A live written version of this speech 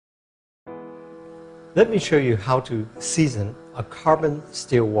Let me show you how to season a carbon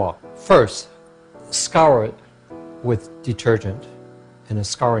steel wok. First, scour it with detergent in a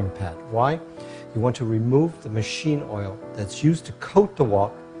scouring pad. Why? You want to remove the machine oil that's used to coat the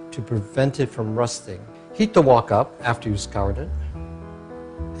wok to prevent it from rusting. Heat the wok up after you scoured it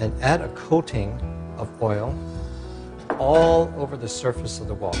and add a coating of oil all over the surface of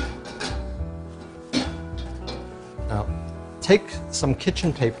the wok. Now, take some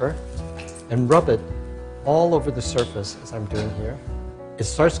kitchen paper and rub it all over the surface as I'm doing here. It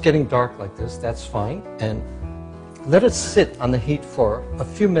starts getting dark like this, that's fine. And let it sit on the heat for a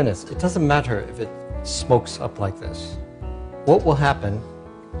few minutes. It doesn't matter if it smokes up like this. What will happen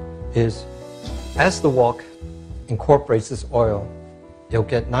is as the wok incorporates this oil, it'll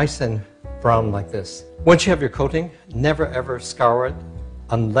get nice and brown like this. Once you have your coating, never ever scour it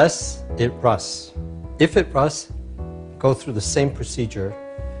unless it rusts. If it rusts, go through the same procedure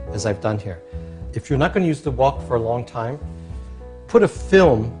as I've done here. If you're not going to use the wok for a long time, put a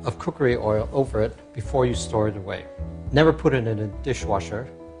film of cookery oil over it before you store it away. Never put it in a dishwasher,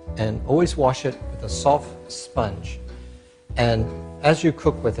 and always wash it with a soft sponge. And as you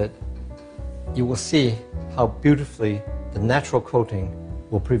cook with it, you will see how beautifully the natural coating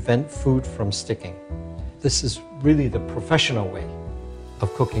will prevent food from sticking. This is really the professional way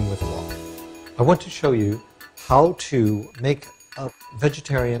of cooking with a wok. I want to show you how to make a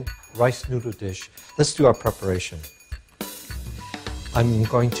vegetarian rice noodle dish. Let's do our preparation. I'm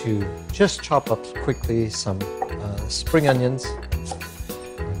going to just chop up quickly some spring onions,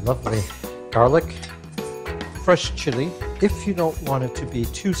 lovely garlic, fresh chili. If you don't want it to be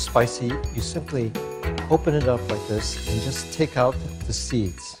too spicy, you simply open it up like this and just take out the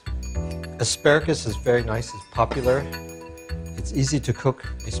seeds. Asparagus is very nice, it's popular. It's easy to cook,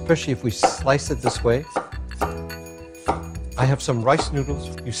 especially if we slice it this way. I have some rice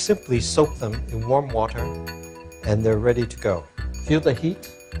noodles. You simply soak them in warm water and they're ready to go. Feel the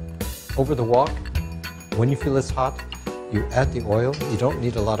heat over the wok. When you feel it's hot, you add the oil. You don't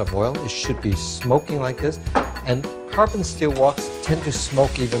need a lot of oil. It should be smoking like this. And carbon steel woks tend to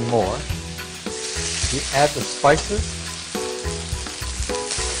smoke even more. You add the spices.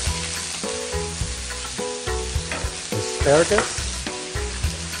 Asparagus.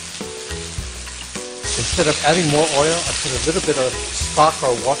 Instead of adding more oil, I put a little bit of stock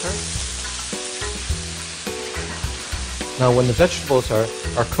or water. Now when the vegetables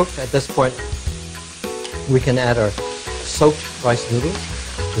are cooked, at this point we can add our soaked rice noodles.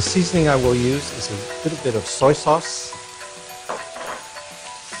 The seasoning I will use is a little bit of soy sauce.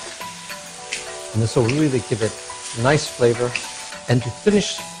 And this will really give it nice flavor. And to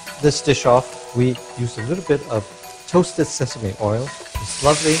finish this dish off, we use a little bit of toasted sesame oil. It's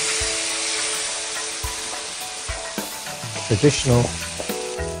lovely, traditional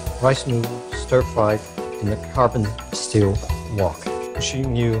rice noodle stir-fried in the carbon steel wok.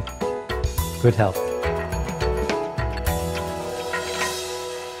 Wishing you good health.